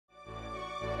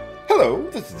Hello,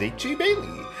 this is H.E.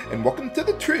 Bailey, and welcome to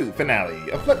the true finale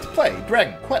of Let's Play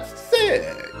Dragon Quest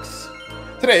VI.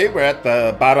 Today, we're at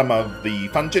the bottom of the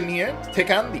dungeon here to take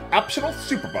on the optional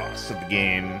super boss of the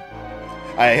game.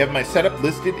 I have my setup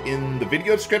listed in the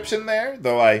video description there,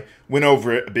 though I went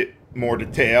over it a bit more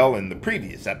detail in the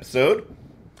previous episode.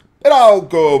 But I'll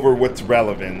go over what's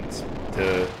relevant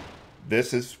to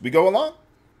this as we go along.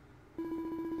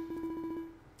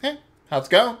 Hey, how's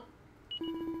it going?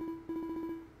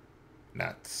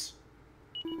 Nuts.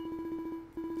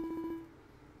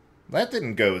 That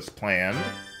didn't go as planned.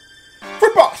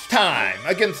 For boss time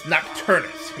against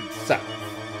Nocturnus himself.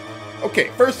 Okay,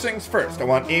 first things first. I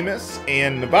want Amos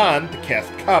and Nevan to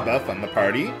cast Kabuff on the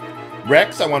party.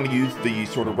 Rex, I want to use the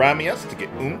Sword of Ramias to get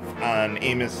oomph on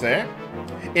Amos there.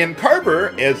 And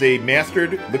Carver, as a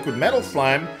mastered liquid metal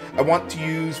slime, I want to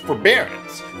use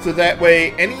Forbearance. So that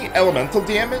way, any elemental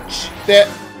damage that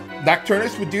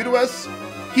Nocturnus would do to us,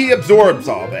 he absorbs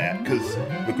all that, because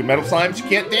liquid metal slimes, you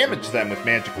can't damage them with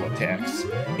magical attacks.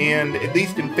 And at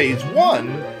least in Phase 1,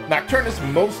 Nocturnus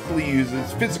mostly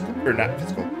uses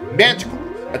magical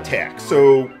attacks,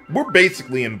 so we're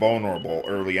basically invulnerable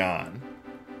early on.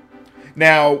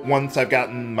 Now, once I've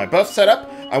gotten my buff set up,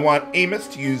 I want Amos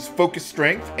to use Focus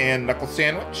Strength and Knuckle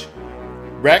Sandwich.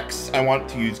 Rex, I want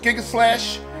to use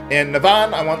Gigaslash. And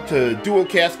Nevan, I want to dual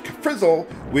cast Kafrizzle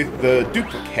with the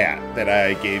Duplic hat that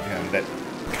I gave him that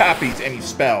copies any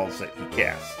spells that he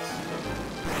casts.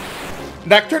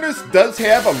 Nocturnus does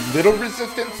have a little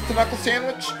resistance to Knuckle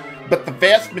Sandwich, but the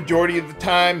vast majority of the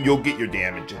time, you'll get your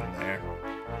damage in there.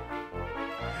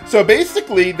 So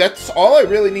basically, that's all I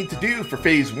really need to do for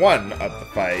Phase 1 of the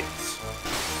fights.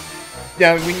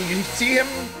 Now, when you see him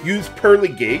use Pearly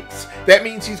Gates, that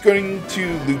means he's going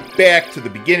to loop back to the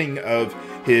beginning of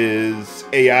his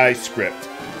AI script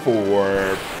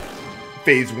for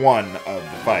Phase 1 of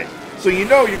the fight. So you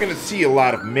know you're going to see a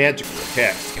lot of magical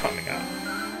attacks coming up.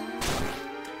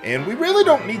 And we really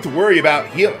don't need to worry about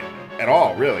healing at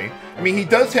all, really. I mean, he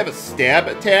does have a stab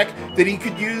attack that he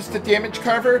could use to damage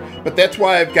Carver, but that's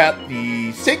why I've got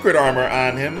the Sacred Armor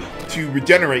on him to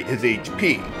regenerate his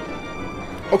HP.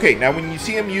 Okay, now when you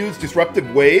see him use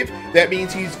Disruptive Wave, that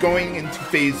means he's going into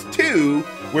Phase 2,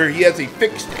 where he has a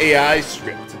fixed AI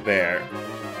script there.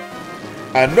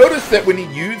 Notice that when he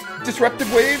used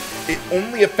Disruptive Wave, it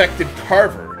only affected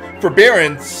Carver.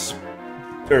 Forbearance,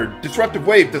 or Disruptive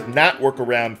Wave, does not work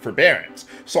around Forbearance.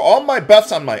 So all my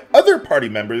buffs on my other party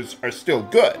members are still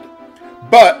good.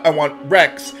 But I want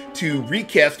Rex to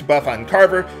recast a buff on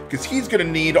Carver, because he's going to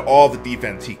need all the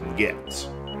defense he can get.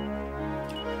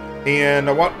 And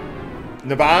I want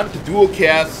Nevan to dual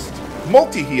cast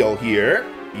Multiheal here,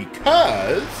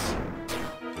 because...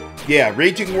 yeah,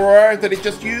 Raging Roar that it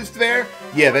just used there,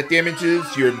 yeah, that damages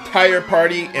your entire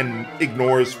party and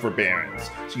ignores Forbearance.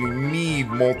 So you need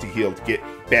Multiheal to get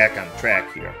back on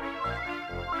track here.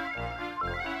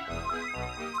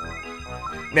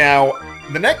 Now,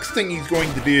 the next thing he's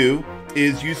going to do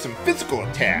is use some physical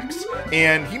attacks,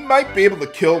 and he might be able to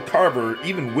kill Carver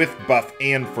even with buff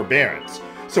and Forbearance.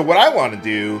 So what I want to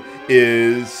do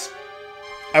is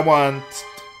I want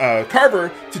Carver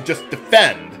to just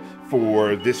defend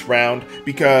for this round,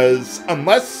 because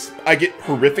unless I get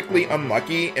horrifically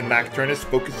unlucky and Nocturnus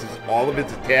focuses all of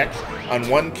his attacks on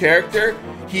one character,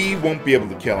 he won't be able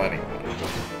to kill anyone.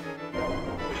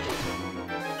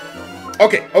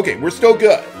 Okay, we're still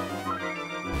good.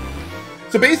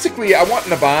 So basically, I want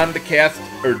Nevan to cast,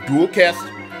 or dual cast,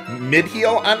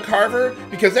 mid-heal on Carver,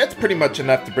 because that's pretty much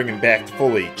enough to bring him back to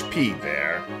full HP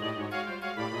there.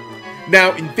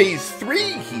 Now, in Phase 3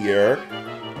 here,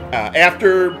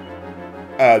 after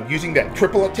using that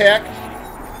triple attack,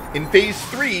 in Phase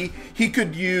 3, he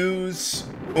could use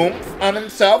oomph on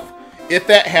himself. If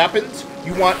that happens,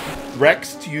 you want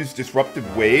Rex to use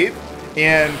Disruptive Wave,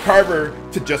 and Carver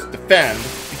to just defend,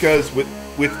 because with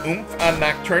oomph on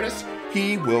Nocturnus,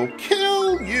 he will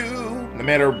kill you, no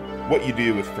matter what you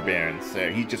do with Forbearance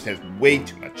there. He just has way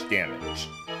too much damage.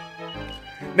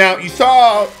 Now, you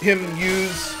saw him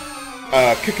use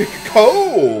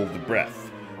Cold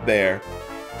Breath there.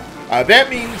 That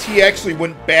means he actually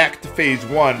went back to Phase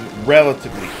 1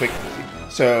 relatively quickly,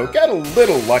 so got a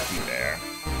little lucky there.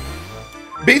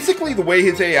 Basically, the way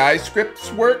his AI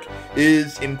scripts work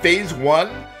is in Phase 1,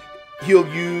 he'll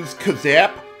use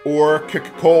Kazap or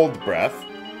Cold Breath.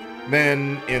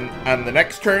 Then on the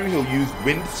next turn, he'll use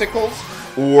Wind Sickles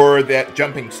or that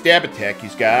jumping stab attack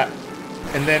he's got.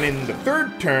 And then in the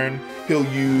third turn, he'll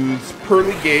use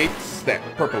Pearly Gates, that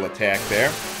purple attack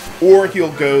there, or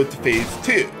he'll go to Phase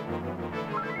 2.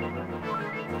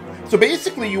 So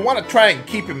basically, you want to try and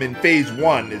keep him in Phase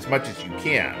 1 as much as you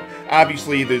can.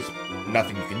 Obviously, there's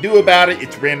nothing you can do about it.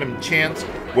 It's random chance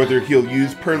whether he'll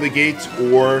use Pearly Gates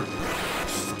or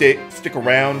stick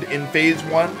around in Phase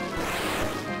 1.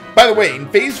 By the way, in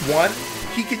Phase 1,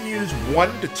 he can use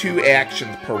 1 to 2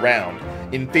 actions per round.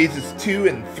 In Phases 2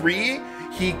 and 3,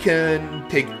 he can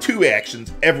take 2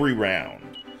 actions every round.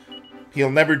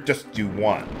 He'll never just do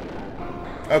 1.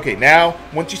 Okay, now,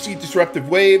 once you see Disruptive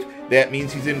Wave, that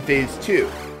means he's in Phase 2.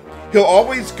 He'll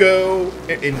always go,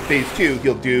 in Phase 2,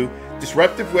 he'll do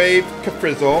Disruptive Wave,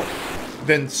 Kafrizzle,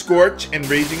 then Scorch and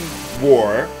Raging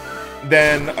Roar,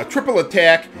 then a triple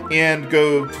attack, and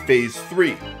go to Phase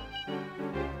 3.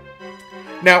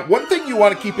 Now, one thing you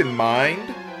want to keep in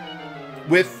mind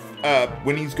with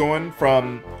when he's going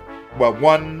from, well,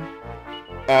 one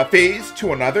phase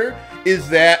to another is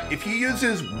that if he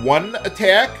uses 1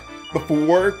 attack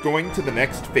before going to the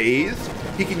next phase,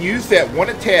 he can use that 1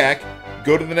 attack,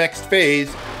 go to the next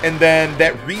phase, and then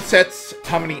that resets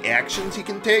how many actions he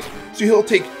can take. So he'll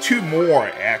take 2 more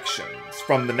actions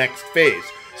from the next phase.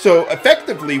 So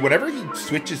effectively, whenever he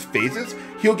switches phases,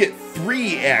 he'll get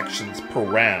 3 actions per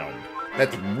round.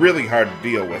 That's really hard to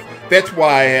deal with. That's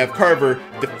why I have Carver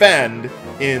defend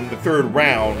in the 3rd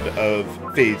round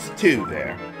of Phase 2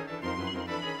 there.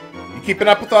 You keeping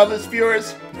up with all this,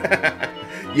 viewers?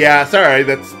 Yeah, sorry,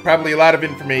 that's probably a lot of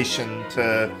information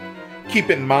to keep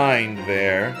in mind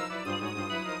there.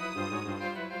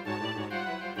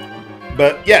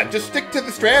 But yeah, just stick to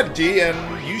the strategy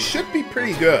and you should be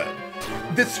pretty good.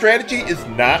 This strategy is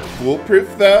not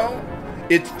foolproof though.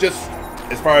 It's just,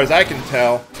 as far as I can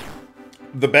tell,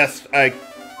 the best I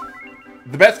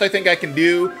think I can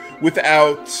do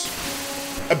without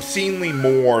obscenely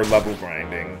more level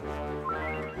grinding.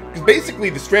 Because basically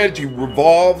the strategy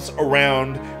revolves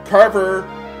around Carver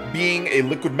being a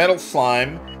liquid metal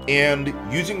slime and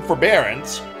using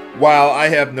forbearance, while I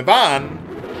have Nevan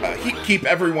keep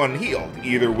everyone healed,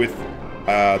 either with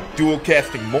dual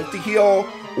casting Multiheal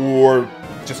or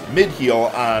just mid-heal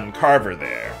on Carver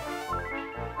there.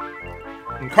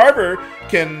 And Carver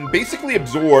can basically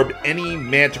absorb any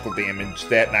magical damage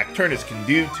that Nocturnus can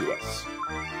do to us.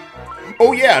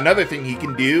 Oh yeah, another thing he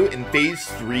can do in Phase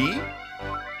 3,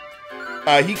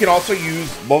 he can also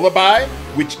use Lullaby,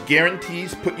 which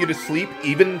guarantees put you to sleep,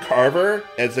 even Carver,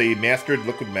 as a mastered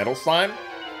liquid metal slime.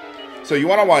 So you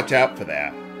want to watch out for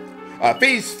that.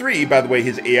 Phase 3, by the way,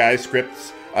 his AI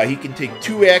scripts, he can take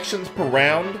 2 actions per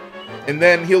round, and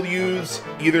then he'll use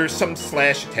either some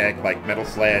slash attack like Metal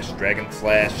Slash, Dragon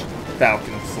Slash,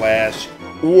 Falcon Slash,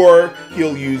 or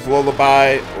he'll use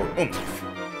Lullaby or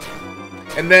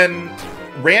Oomph. And then,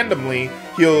 randomly,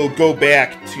 he'll go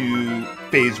back to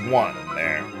Phase 1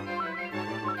 there.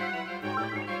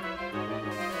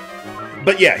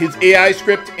 But yeah, his AI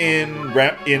script in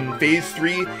Phase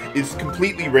 3 is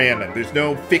completely random. There's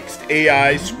no fixed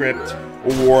AI script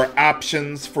or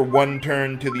options for one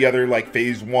turn to the other like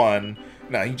Phase 1.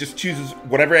 No, he just chooses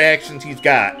whatever actions he's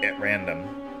got at random.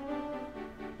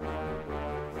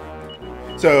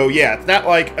 So yeah, it's not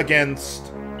like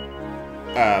against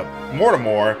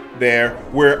Mortimer there,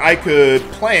 where I could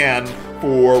plan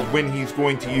for when he's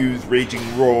going to use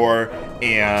Raging Roar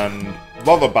and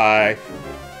Lullaby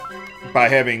by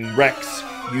having Rex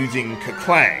using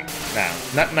Kaklang. Now,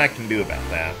 nothing I can do about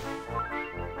that.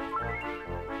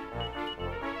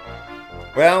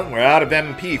 Well, we're out of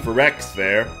MP for Rex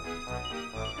there.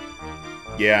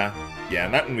 Yeah,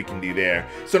 nothing we can do there.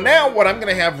 So now what I'm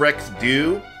going to have Rex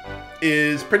do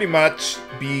is pretty much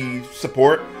be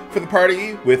support for the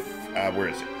party with, where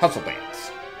is it? Hustle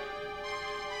Dance.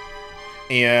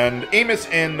 And Amos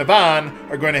and Nevan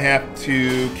are going to have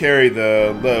to carry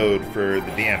the load for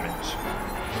the damage.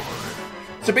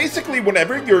 So basically,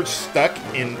 whenever you're stuck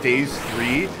in Phase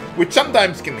 3, which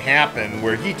sometimes can happen,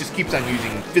 where he just keeps on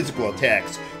using physical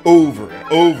attacks over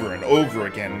and over and over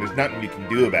again, and there's nothing you can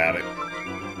do about it.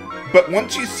 But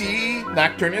once you see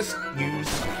Nocturnus use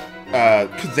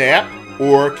Kazap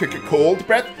or Kick a Cold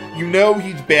Breath, you know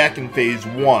he's back in Phase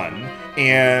 1,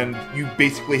 and you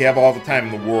basically have all the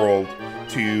time in the world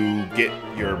to get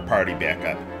your party back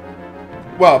up.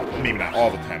 Well, maybe not all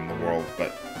the time in the world,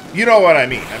 but you know what I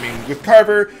mean. I mean, with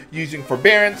Carver using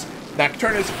Forbearance,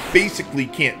 Nocturnus basically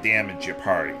can't damage your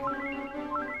party.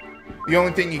 The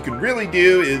only thing you can really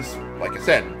do is, like I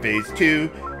said, Phase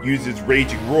 2 uses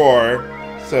Raging Roar,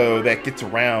 so that gets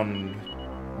around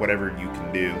whatever you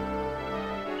can do.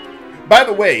 By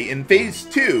the way, in Phase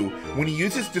 2, when he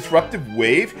uses Disruptive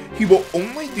Wave, he will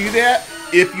only do that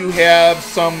if you have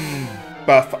some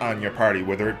buff on your party,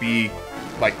 whether it be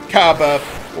like Kabuff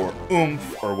or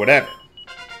Oomph or whatever.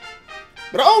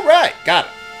 But alright, got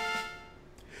it.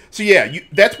 So yeah,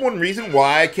 that's one reason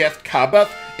why I cast Kabuff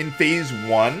in Phase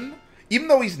 1, even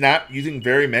though he's not using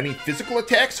very many physical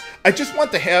attacks, I just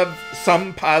want to have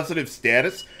some positive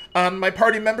status on my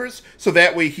party members, so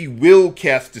that way he will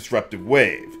cast Disruptive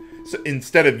Wave, so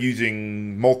instead of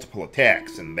using multiple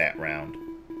attacks in that round.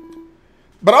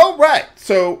 But alright,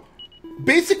 so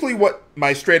basically what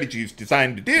my strategy is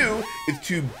designed to do is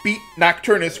to beat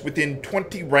Nocturnus within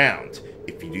 20 rounds.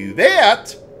 If you do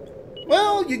that,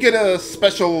 well, you get a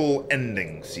special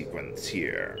ending sequence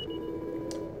here.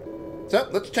 So,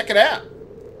 let's check it out.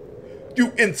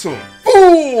 You insolent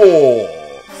fools!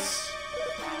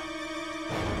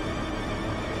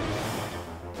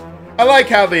 I like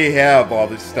how they have all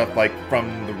this stuff, like,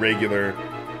 from the regular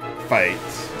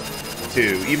fights,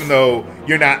 too. Even though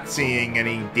you're not seeing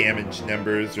any damage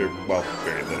numbers, or, well,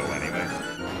 very little anyway.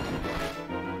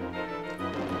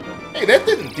 Hey, that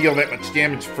didn't deal that much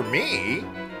damage for me.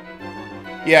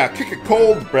 Yeah, Kick a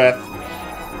Cold Breath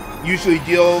usually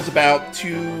deals about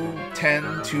 210,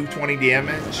 220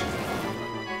 damage.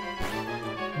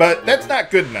 But that's not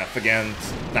good enough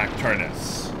against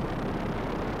Nocturnus.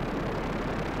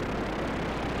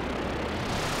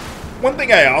 One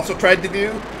thing I also tried to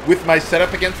do with my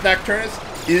setup against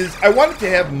Nocturnus is I wanted to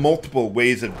have multiple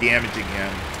ways of damaging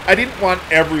him. I didn't want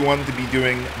everyone to be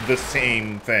doing the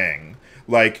same thing.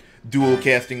 Like dual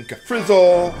casting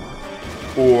Kafrizzle,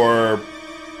 or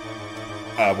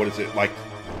like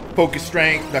Focus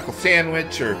Strength, Knuckle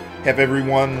Sandwich, or have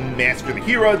everyone master the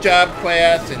hero job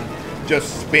class and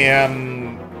just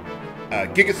spam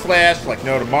Gigaslash like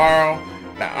no tomorrow.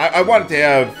 Now, I wanted to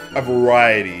have a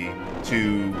variety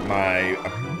to my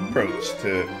approach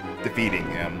to defeating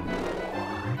him.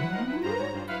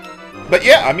 But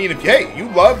yeah, I mean, if you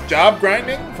love job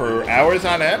grinding for hours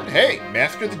on end, hey,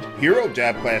 master the hero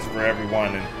job class for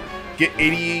everyone and get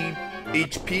 80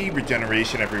 HP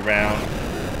regeneration every round.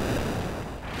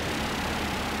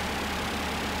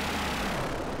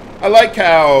 I like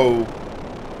how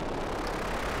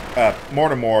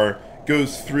Mortimer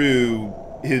goes through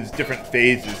his different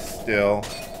phases still.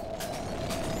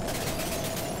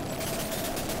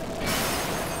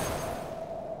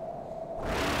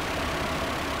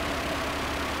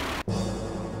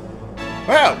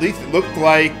 Well, at least it looked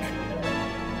like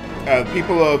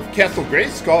people of Castle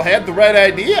Graceskull had the right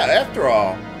idea, after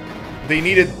all. They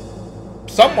needed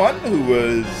someone who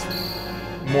was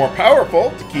more powerful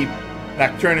to keep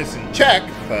Nocturnus in check,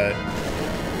 but...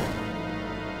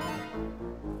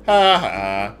 Ha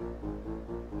ha.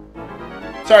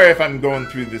 Sorry if I'm going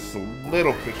through this a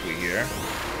little quickly here.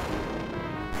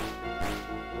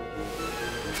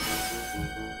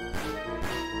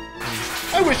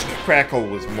 I wish Crackle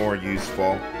was more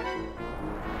useful.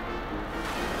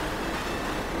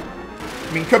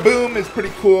 I mean, Kaboom is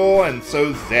pretty cool, and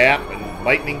so's Zap and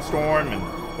Lightning Storm and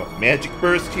what, Magic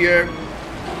Burst here.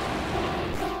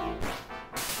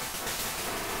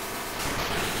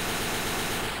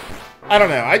 I don't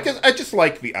know. I just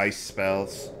like the ice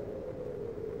spells.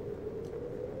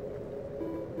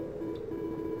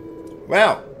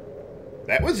 Well,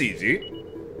 that was easy.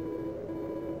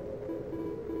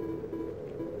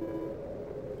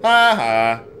 Ha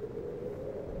ha.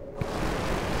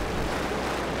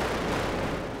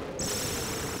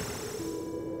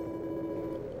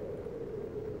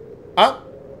 Oh,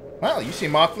 well, you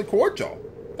seem awfully cordial.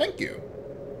 Thank you.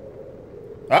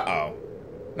 Uh-oh.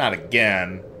 Not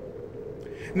again.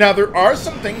 Now, there are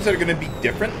some things that are going to be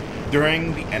different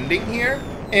during the ending here,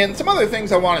 and some other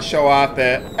things I want to show off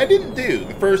that I didn't do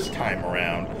the first time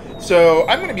around. So,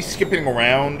 I'm going to be skipping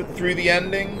around through the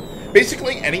ending.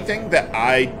 Basically, anything that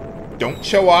I don't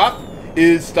show off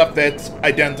is stuff that's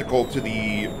identical to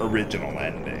the original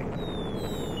ending.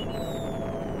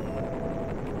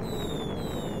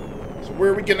 So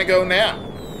where are we gonna go now?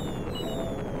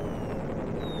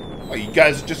 Oh, you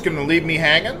guys are just gonna leave me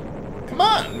hanging? Come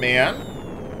on, man.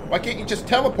 Why can't you just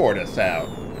teleport us out?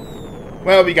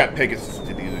 Well, we got Pegasus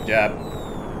to do the job.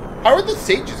 How are the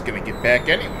sages gonna get back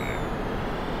anyway?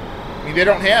 I mean, they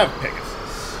don't have Pegasus.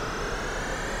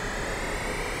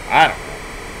 I don't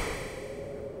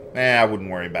know. I wouldn't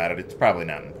worry about it. It's probably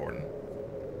not important.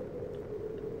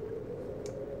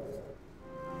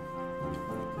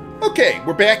 Okay,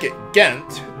 we're back at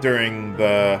Ghent during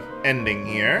the ending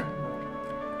here.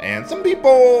 And some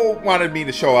people wanted me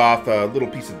to show off a little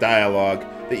piece of dialogue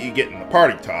that you get in the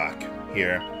party talk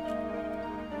here.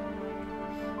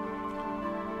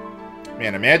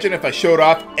 Man, imagine if I showed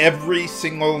off every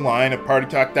single line of party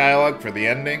talk dialogue for the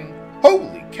ending.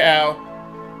 Holy cow.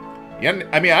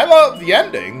 I mean, I love the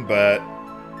ending, but...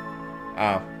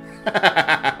 Oh.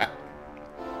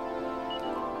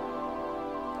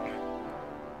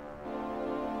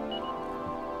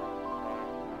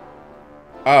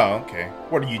 Oh, okay.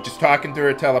 What, are you just talking to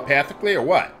her telepathically, or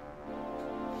what?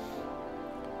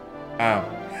 Oh.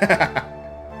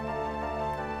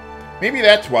 Maybe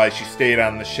that's why she stayed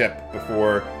on the ship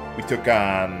before we took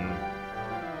on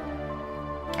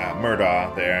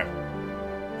Murdaugh there.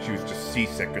 She was just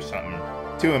seasick or something.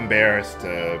 Too embarrassed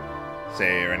to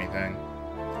say or anything.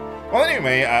 Well,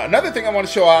 anyway, another thing I want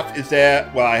to show off is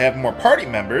that, well, I have more party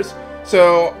members,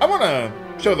 so I want to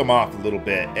show them off a little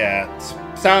bit at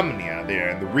Somnia there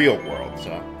in the real world,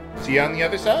 so see you on the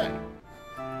other side.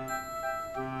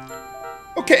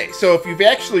 Okay, so if you've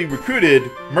actually recruited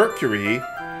Mercury,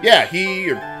 yeah,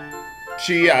 he or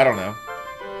she, I don't know.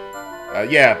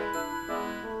 Yeah,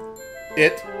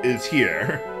 it is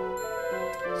here.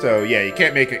 So, yeah, you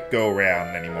can't make it go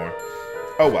around anymore.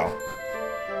 Oh, well.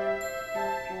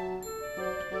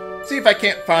 Let's see if I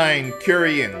can't find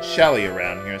Curie and Shelly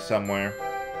around here somewhere.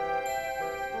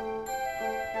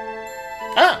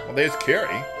 Ah, well, there's Curie.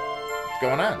 What's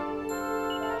going on?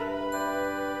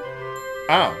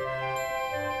 Oh.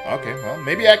 Okay, well,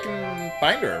 maybe I can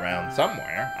find her around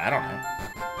somewhere. I don't know.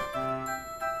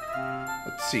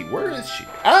 Let's see, where is she?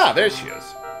 Ah, there she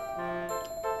is.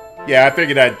 Yeah, I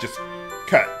figured I'd just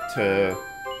cut to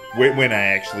when I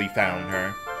actually found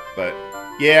her. But,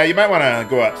 yeah, you might want to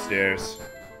go upstairs.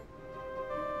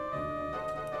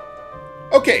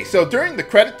 Okay, so during the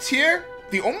credits here,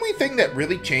 the only thing that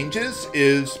really changes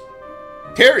is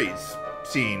Terry's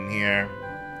scene here.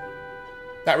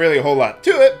 Not really a whole lot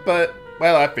to it, but,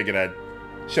 well, I figured I'd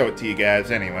show it to you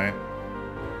guys anyway.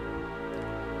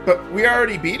 But we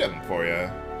already beat him for you.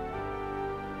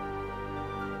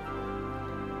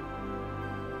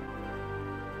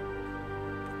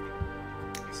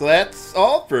 So that's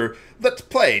all for Let's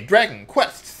Play Dragon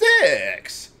Quest VI.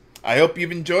 I hope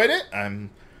you've enjoyed it. I'm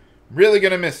really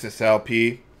going to miss this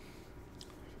LP.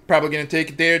 Probably going to take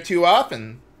a day or two off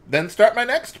and then start my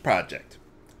next project.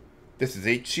 This is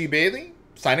H.C. Bailey,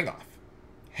 signing off.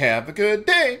 Have a good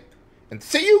day, and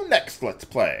see you next Let's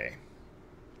Play.